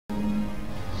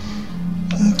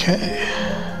Okay.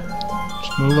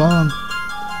 Let's move on.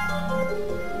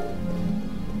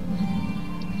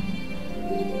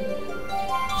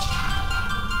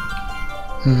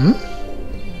 Hmm?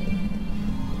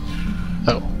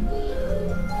 Oh.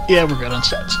 Yeah, we're good on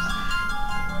stats.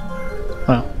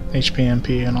 Well, HP,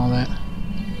 MP, and all that.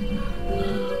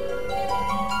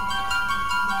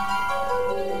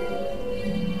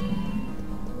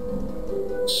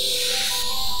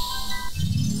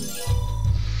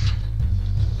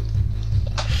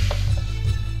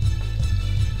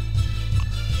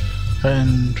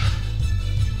 And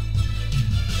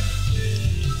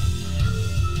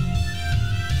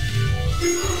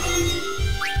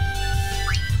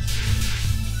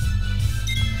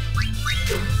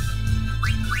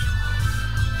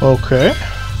okay.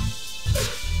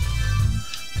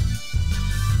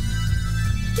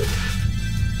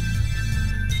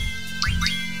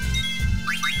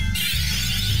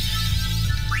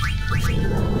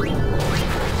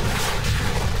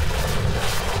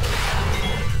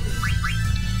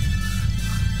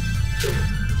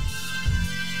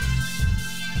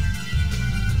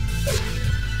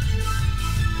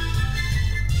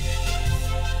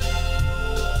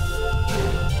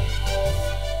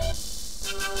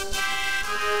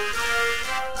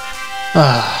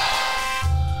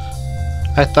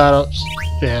 I thought it was,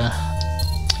 yeah.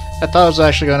 I thought I was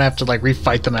actually gonna have to like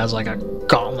refight them as like a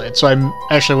gauntlet, so I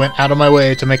actually went out of my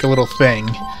way to make a little thing.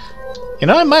 You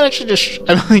know, I might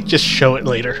just show it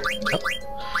later.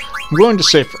 I'm going to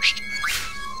save first.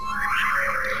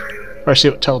 Or see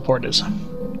what teleport is.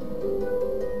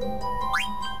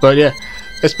 But yeah,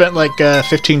 I spent like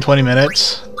 15-20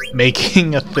 minutes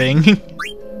making a thing.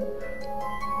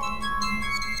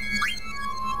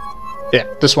 Yeah,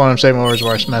 this one I'm saving over is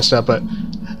where I messed up, but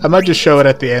I might just show it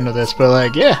at the end of this, but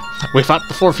like, yeah, we fought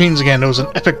the 4 fiends again. It was an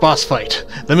epic boss fight.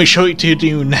 Let me show it to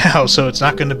you now, so it's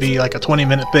not going to be like a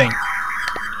 20-minute thing.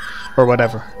 Or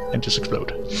whatever, and just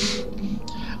explode. I'm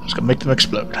just going to make them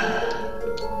explode.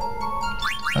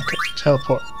 Okay,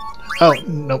 teleport. Oh,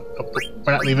 nope, nope,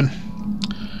 we're not leaving.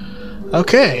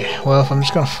 Okay, well, if I'm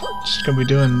just gonna be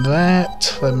doing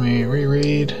that, let me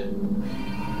reread.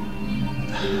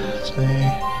 Let's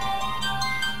see.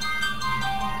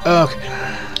 Okay.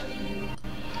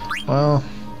 Well,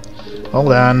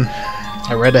 hold on.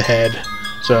 I read ahead,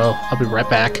 so I'll be right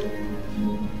back.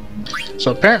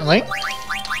 So apparently,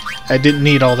 I didn't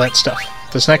need all that stuff.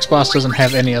 This next boss doesn't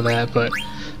have any of that, but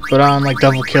put on like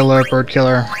Devil Killer, Bird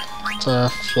Killer. It's a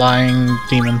flying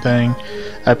demon thing.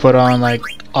 I put on like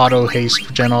auto haste,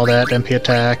 regen, all that, MP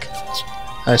attack.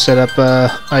 I set up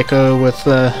Ico with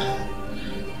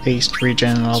haste,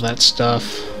 regen, and all that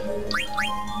stuff.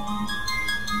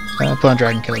 I put on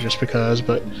Dragon Killer just because,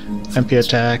 but MP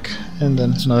attack, and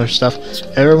then some other stuff.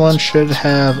 Everyone should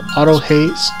have auto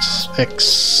haste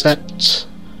except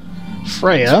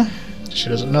Freya. She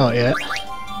doesn't know it yet.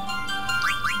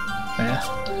 Yeah.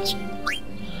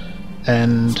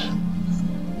 And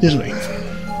Disney.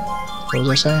 What was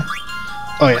I saying?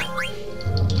 Oh yeah.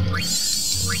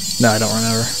 No, I don't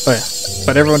remember. Oh yeah.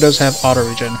 But everyone does have auto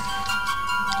regen.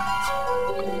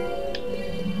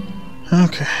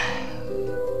 Okay.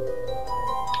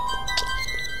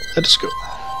 Let's go.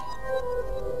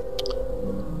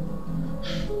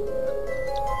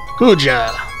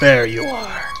 Kuja, there you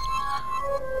are.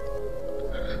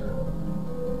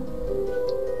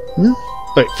 Hmm?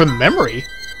 Wait, from memory?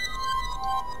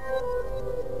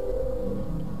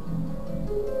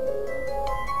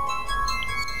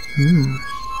 Hmm.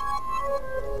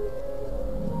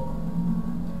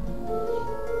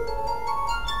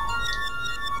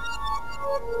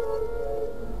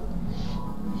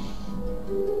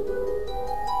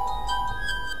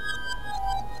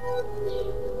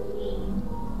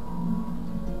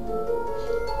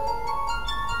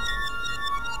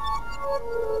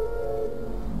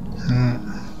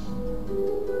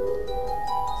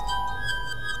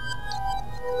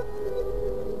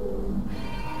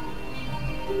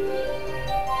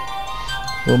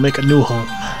 We'll make a new home,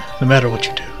 no matter what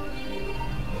you do.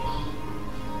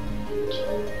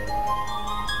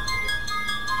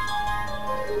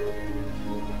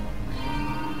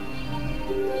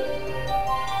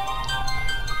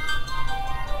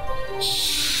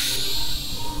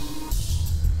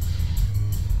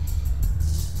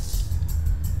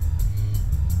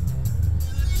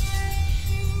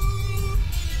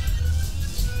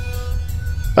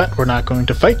 But we're not going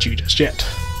to fight you just yet.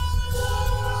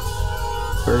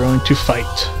 We're going to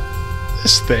fight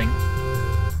this thing.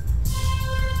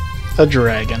 A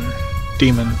dragon.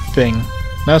 Demon thing.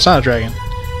 No, it's not a dragon.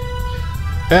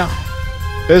 Yeah.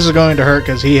 This is going to hurt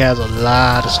because he has a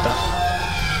lot of stuff.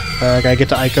 I gotta get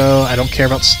to Aiko. I don't care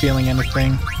about stealing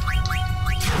anything.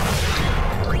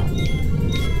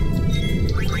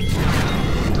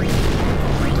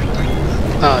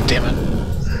 Oh, damn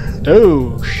it.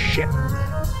 Oh, shit.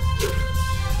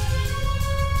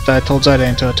 I told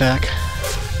Zidane to attack.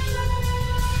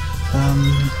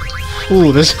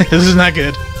 Ooh, this is not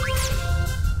good.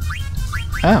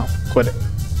 Ow, quit it.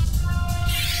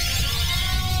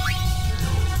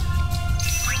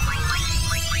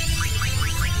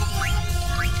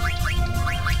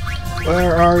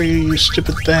 Where are you, you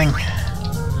stupid thing?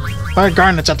 Fire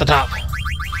Garnet's at the top.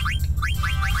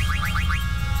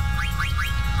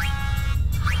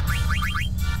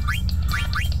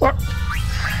 What?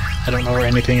 I don't know where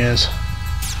anything is.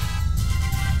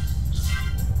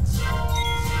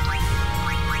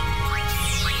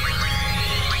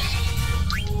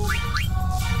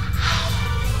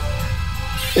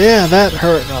 Yeah, that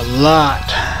hurt a lot.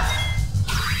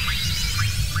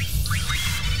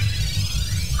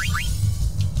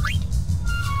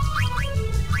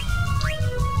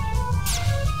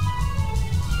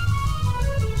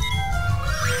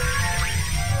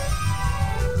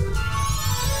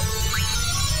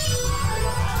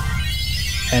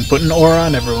 And put an aura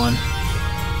on everyone.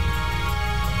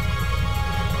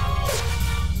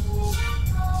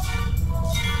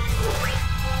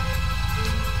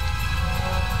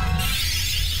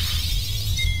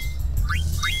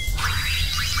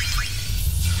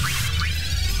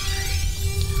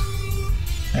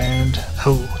 And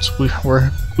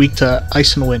we're weak to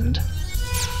ice and wind.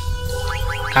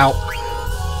 Ow.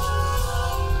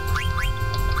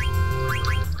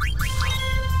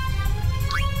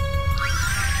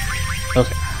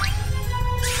 Okay.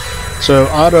 So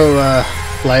auto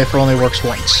life only works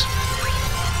once.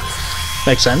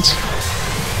 Makes sense.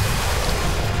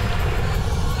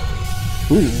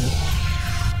 Ooh.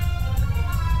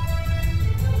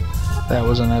 That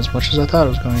wasn't as much as I thought it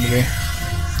was going to be.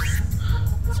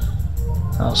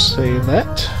 I'll save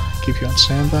that. Keep you on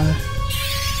standby.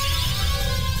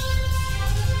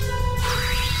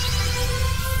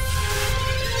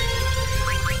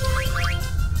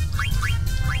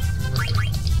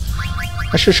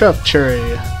 I should show up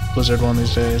Cherry Blizzard one of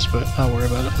these days, but I'll worry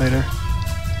about it later.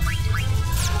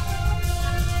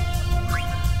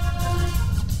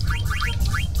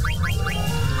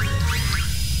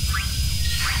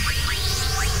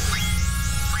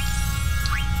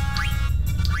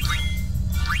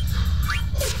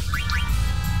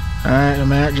 Alright, no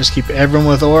matter, just keep everyone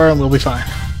with aura and we'll be fine.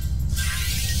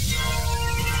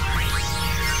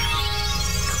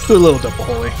 Do a little double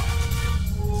holy.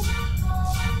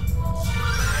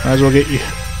 Might as well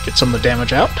get some of the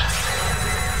damage out.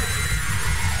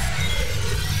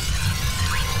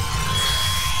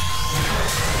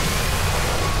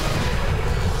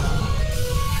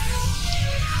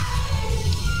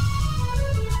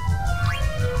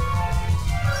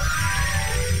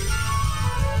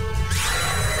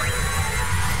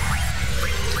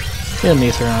 Get an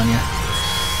ether on you.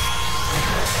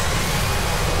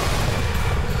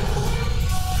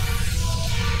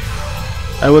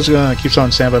 I was gonna keep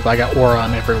on standby, but I got aura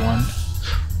on everyone.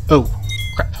 Oh,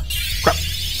 crap. Crap.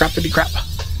 Crappity crap.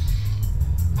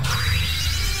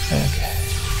 Okay.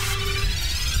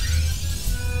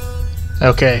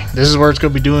 Okay, this is where it's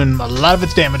gonna be doing a lot of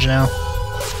its damage now.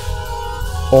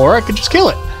 Or I could just kill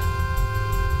it.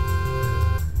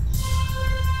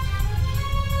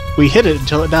 We hit it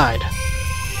until it died.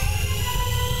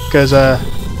 Because,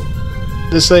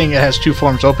 this thing, it has two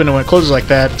forms open, and when it closes like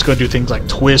that, it's going to do things like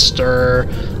Twist or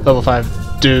level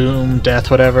 5 Doom,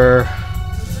 Death, whatever,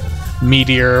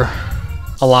 Meteor,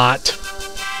 a lot.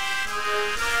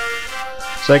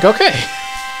 It's like, okay,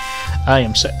 I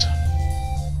am set.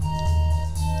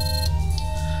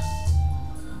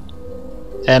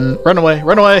 And run away,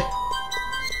 run away!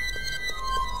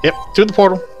 Yep, to the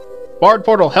portal. Barred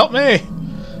portal, help me!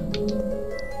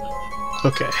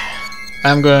 Okay,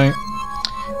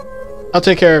 I'll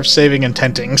take care of saving and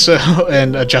tenting, so,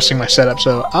 and adjusting my setup,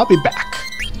 so I'll be back.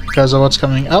 Because of what's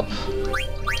coming up,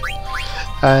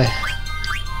 I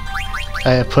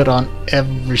have put on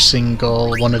every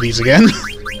single one of these again.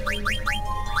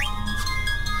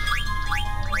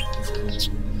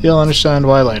 You'll understand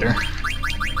why later.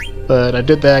 But I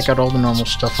did that, got all the normal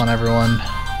stuff on everyone.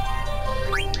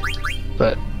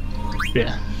 But,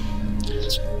 yeah.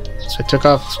 I took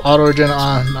off auto-regen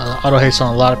on auto-haste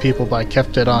on a lot of people, but I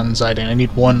kept it on Zidane. I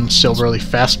need one still really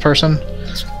fast person,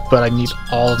 but I need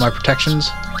all of my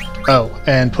protections. Oh,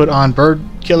 and put on Bird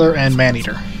Killer and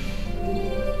Man-Eater.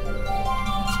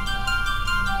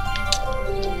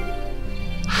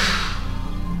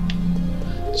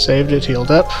 Saved it, healed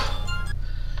up.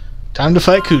 Time to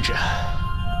fight Kuja.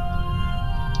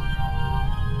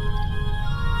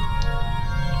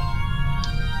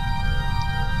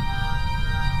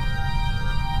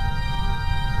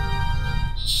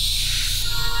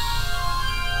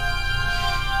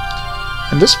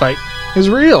 And this fight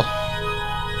is real.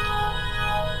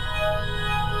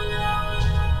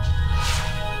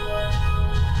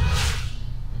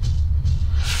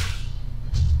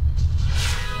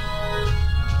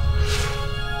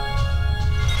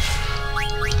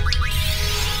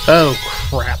 Oh,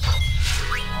 crap.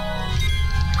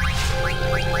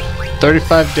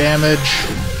 35 damage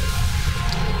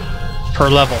per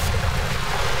level.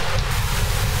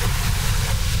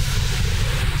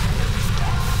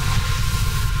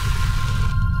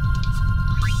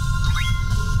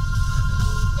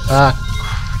 Ah,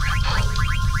 crap.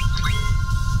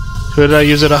 Who did I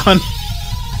use it on?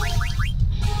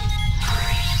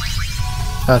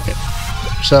 Okay.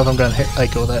 So I'm gonna hit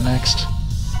Aiko with that next.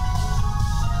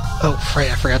 Oh, Frey,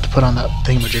 I forgot to put on that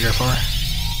thingamajigger for her.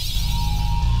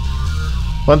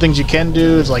 One thing you can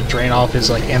do is like drain off his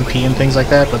like MP and things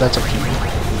like that, but that's up to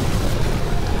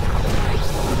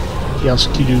you. He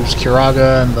also can use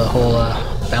Kiraga and the whole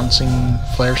bouncing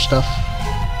flare stuff.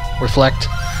 Reflect.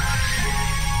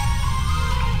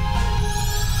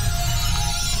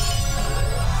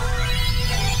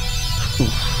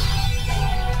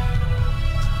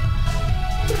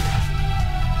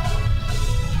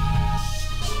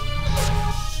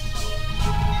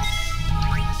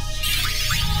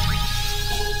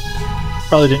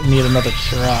 Probably didn't need another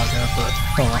Kiraga, but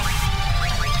oh well.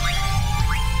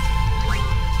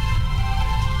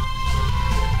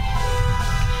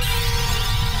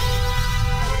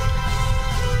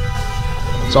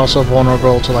 It's also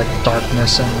vulnerable to like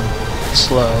darkness and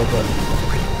slow, but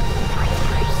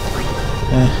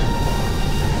Well,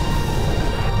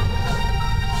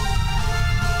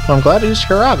 I'm glad I used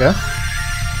Kiraga.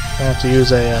 I have to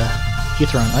use a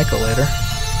Ether on Aiko later.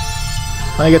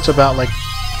 When I get to about like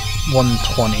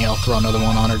 120, I'll throw another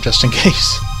one on her just in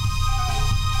case.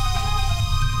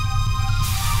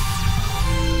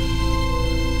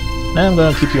 Now I'm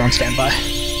going to keep you on standby.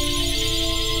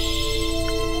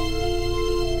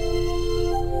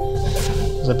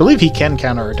 Because I believe he can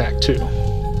counterattack too.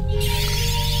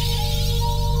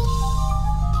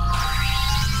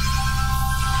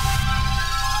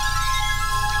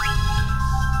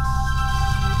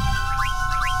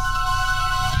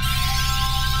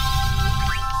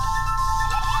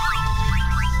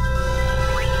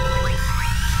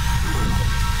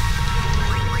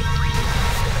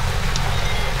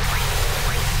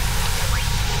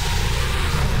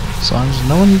 As long as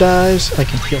no one dies, I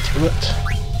can heal through it.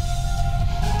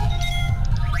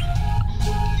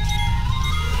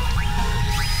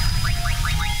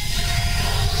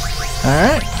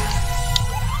 Alright.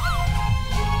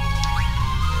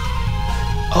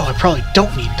 Oh, I probably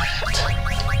don't need that.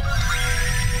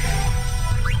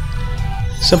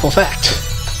 Simple fact.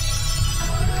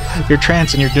 You're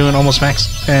trans and you're doing almost max,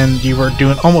 and you were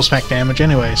doing almost max damage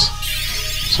anyways.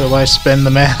 So why spend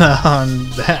the mana on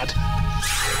that?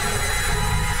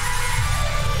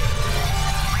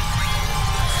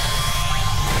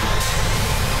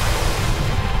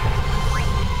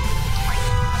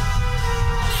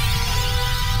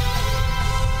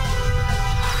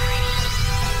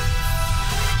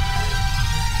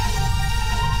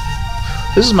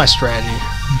 This is my strategy.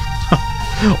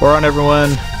 Or on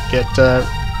everyone, get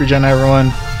regen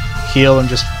everyone, heal, and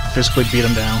just physically beat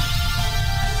them down.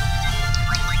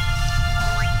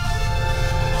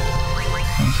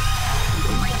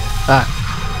 Ah.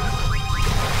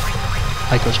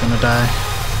 Aiko's gonna die.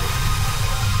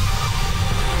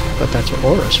 But that's what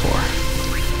Aura's for.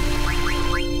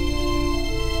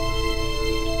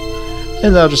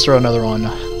 And I'll just throw another one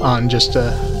on just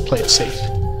to play it safe.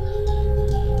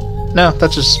 No,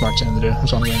 that's just a smart thing to do.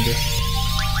 That's what I'm gonna do.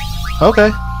 Okay.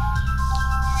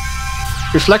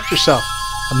 Reflect yourself.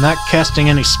 I'm not casting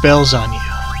any spells on you.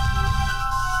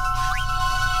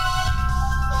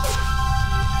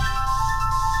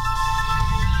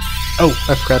 Oh,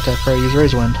 I forgot to use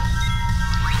Raise Wind.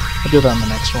 I'll do that on the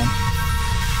next one.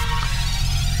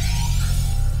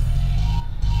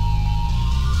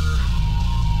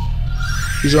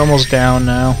 He's almost down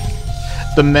now.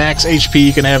 The max HP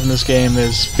you can have in this game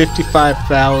is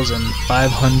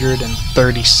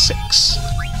 55,536.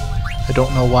 I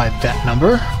don't know why that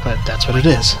number, but that's what it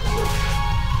is.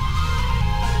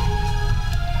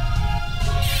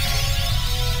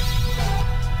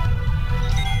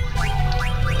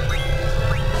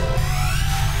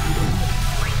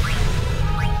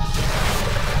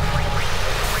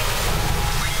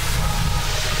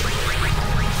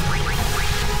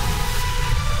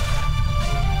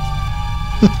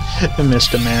 I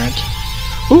missed a merit.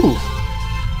 Ooh!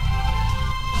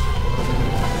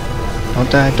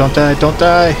 Don't die, don't die, don't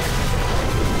die!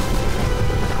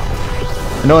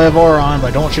 I know I have aura on, but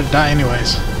I don't want you to die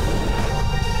anyways.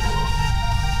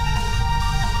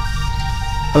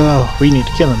 Oh, we need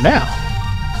to kill him now.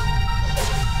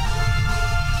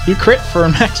 You crit for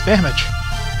max damage.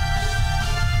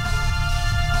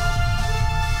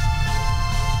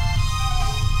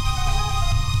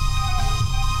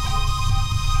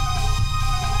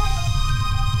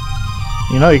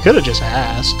 You know, you could have just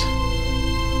asked.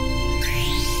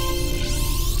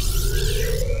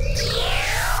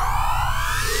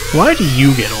 Why do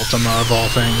you get Ultima of all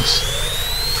things?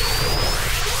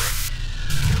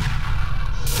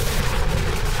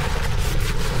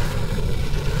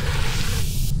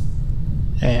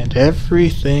 And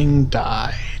everything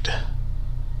died.